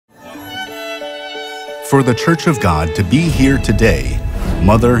For the Church of God to be here today,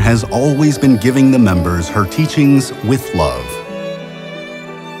 Mother has always been giving the members her teachings with love.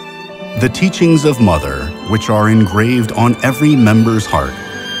 The teachings of Mother, which are engraved on every member's heart,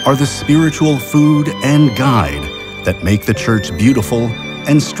 are the spiritual food and guide that make the church beautiful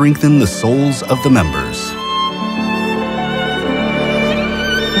and strengthen the souls of the members.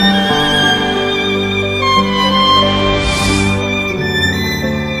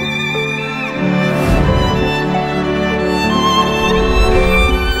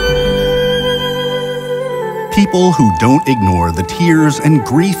 People who don't ignore the tears and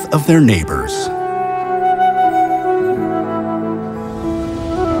grief of their neighbors.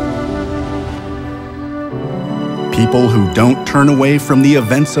 People who don't turn away from the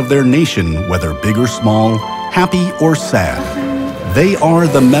events of their nation, whether big or small, happy or sad. They are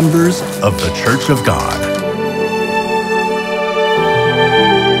the members of the Church of God.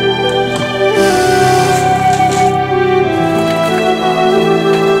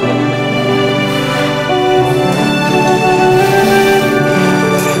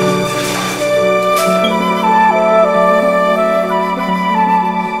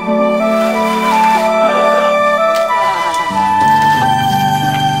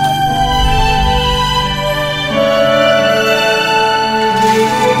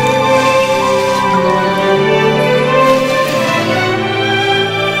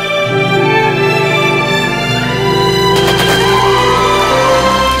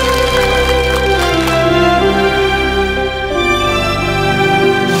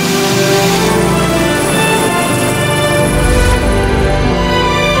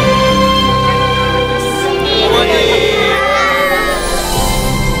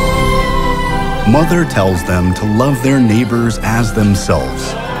 Mother tells them to love their neighbors as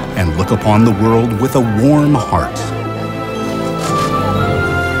themselves and look upon the world with a warm heart.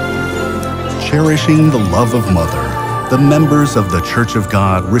 Cherishing the love of Mother, the members of the Church of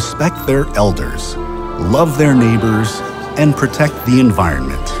God respect their elders, love their neighbors, and protect the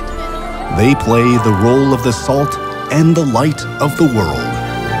environment. They play the role of the salt and the light of the world.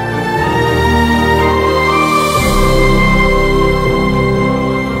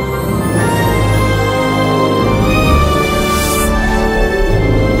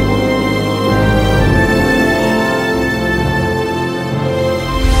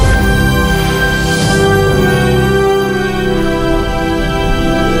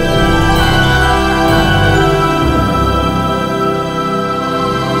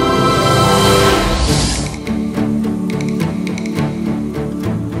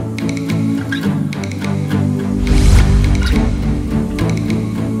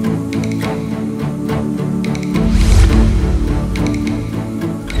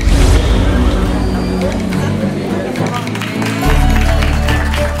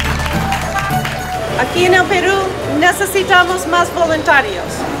 Aquí en el Perú necesitamos más voluntarios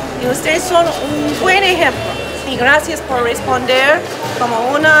y ustedes son un buen ejemplo. Y gracias por responder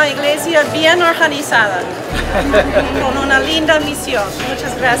como una iglesia bien organizada, con una linda misión.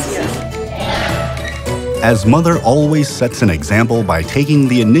 Muchas gracias. As Mother always sets an example by taking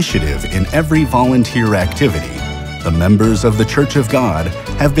the initiative in every volunteer activity, the members of the Church of God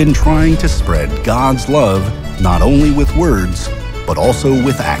have been trying to spread God's love not only with words, but also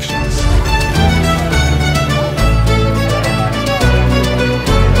with actions.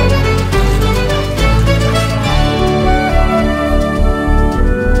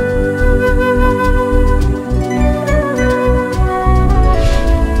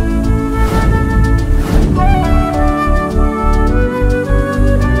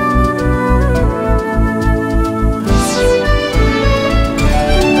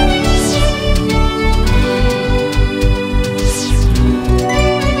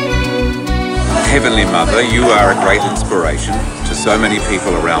 Heavenly Mother, you are a great inspiration to so many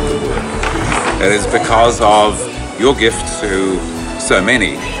people around the world. It is because of your gift to so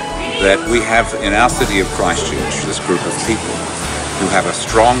many that we have in our city of Christchurch this group of people who have a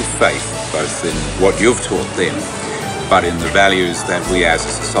strong faith both in what you've taught them but in the values that we as a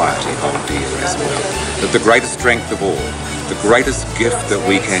society hold dear as well. That the greatest strength of all, the greatest gift that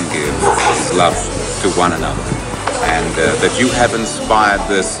we can give is love to one another, and that you have inspired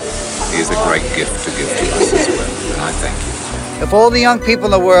this is a great gift to give to us as well, and I thank you. If all the young people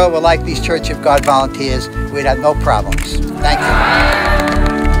in the world were like these Church of God volunteers, we'd have no problems. Thank you.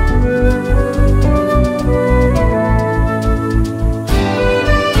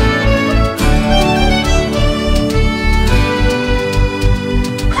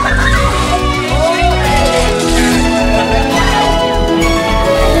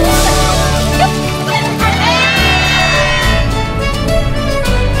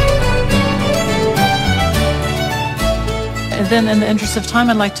 then in the interest of time,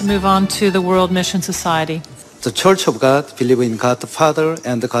 I'd like to move on to the World Mission Society. The Church of God believes in God the Father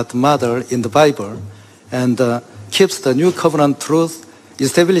and God the Mother in the Bible and keeps the new covenant truth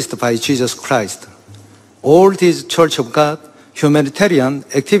established by Jesus Christ. All these Church of God humanitarian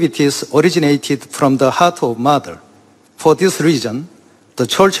activities originated from the heart of Mother. For this reason, the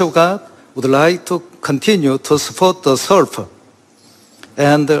Church of God would like to continue to support the surf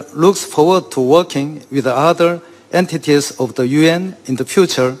and looks forward to working with other entities of the UN in the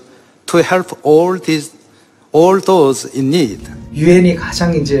future to help all those in need. 유엔이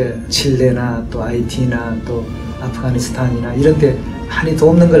가장 이제 칠레나 또 하이티나 또 아프가니스탄이나 이런 데 많이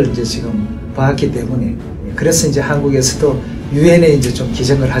돕는 걸 이제 지금 봤기 때문에 그래서 이제 한국에서도 유엔에 이제 좀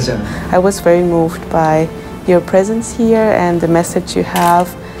기증을 하자. I was very moved by your presence here and the message you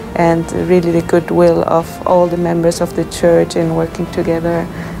have and really the goodwill of all the members of the church in working together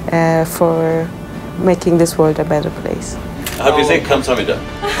for making this world a better place. I hope you say 감사합니다.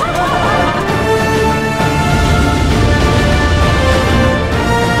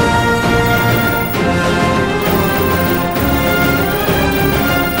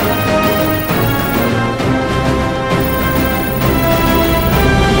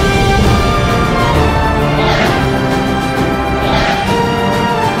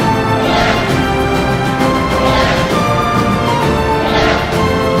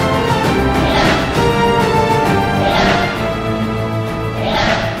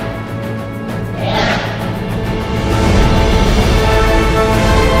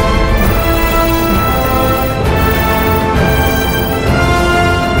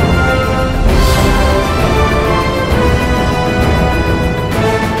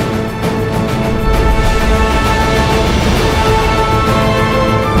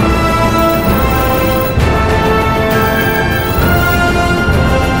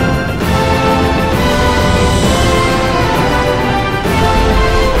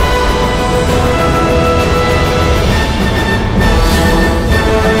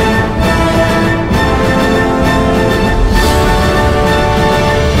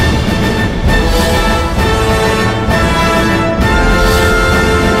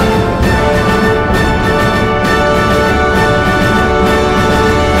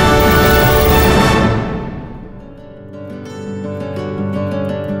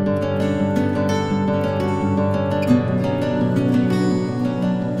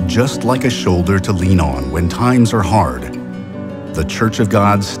 Just like a shoulder to lean on when times are hard, the Church of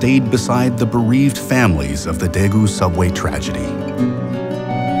God stayed beside the bereaved families of the Daegu subway tragedy.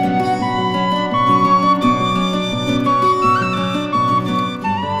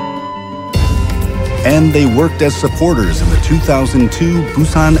 And they worked as supporters in the 2002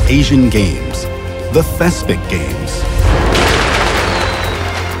 Busan Asian Games, the Thespic Games,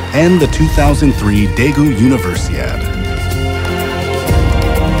 and the 2003 Daegu Universiade.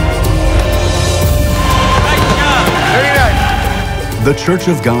 The Church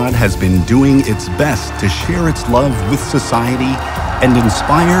of God has been doing its best to share its love with society and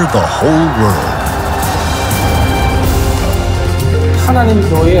inspire the whole world. 하나님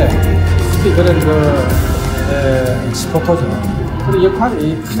교회 특히 그런 스포터죠. 그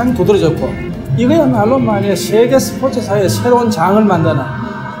역할이 가장 두드러졌고 이거야말로 만약 세계 스포츠사의 새로운 장을 만드는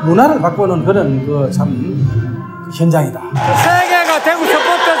문화를 바꾸는 그런 참 현장이다. 세계가 대구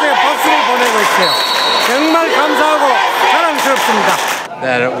서포터즈에 박수를 보내고 있어요. 정말 감사하고.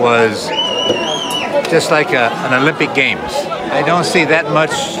 That it was just like an Olympic Games. I don't see that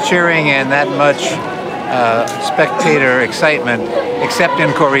much cheering and that much spectator excitement except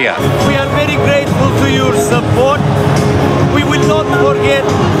in Korea. We are very grateful to your support. We will not forget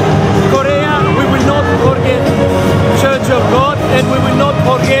Korea, we will not forget Church of God, and we will not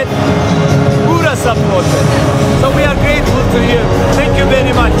forget Buddha supporters. So we are grateful to you. Thank you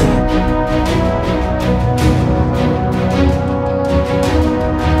very much.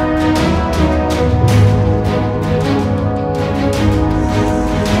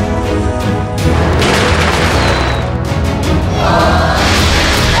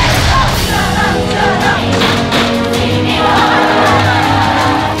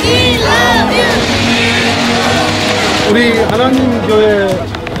 우리 하나님 교회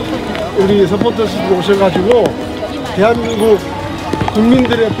우리 서포터스들 오셔가지고 대한민국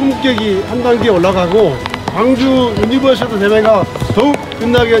국민들의 품격이 한 단계 올라가고 광주 유니버시티 대회가 더욱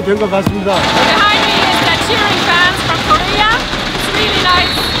빛나게 된 것 같습니다. Behind me is the cheering fans from Korea. It's really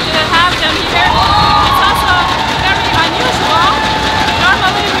nice to have them here. It's also very unusual.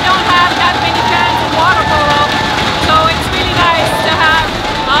 Normally we don't have that many fans in water polo, so it's really nice to have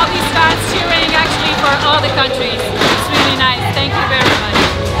all these fans cheering actually for all the countries. It's really nice. Thank you very much.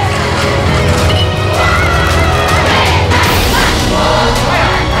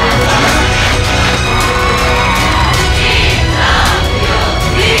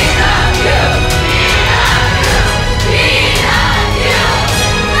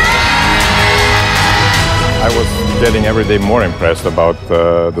 I was getting every day more impressed about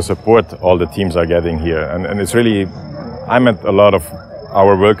the support all the teams are getting here. And it's really, I'm at a lot of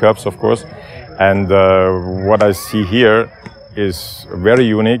our World Cups, of course, and what I see here is very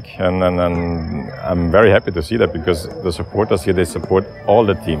unique, and I'm very happy to see that, because the supporters here, they support all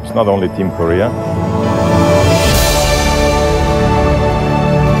the teams, not only Team Korea.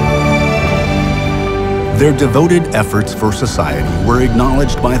 Their devoted efforts for society were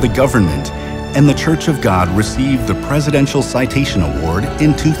acknowledged by the government, and the Church of God received the Presidential Citation Award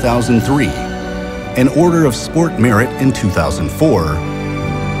in 2003, an Order of Sport Merit in 2004,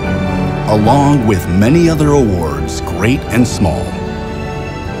 along with many other awards, great and small.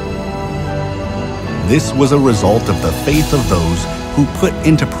 This was a result of the faith of those who put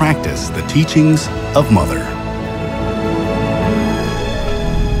into practice the teachings of Mother.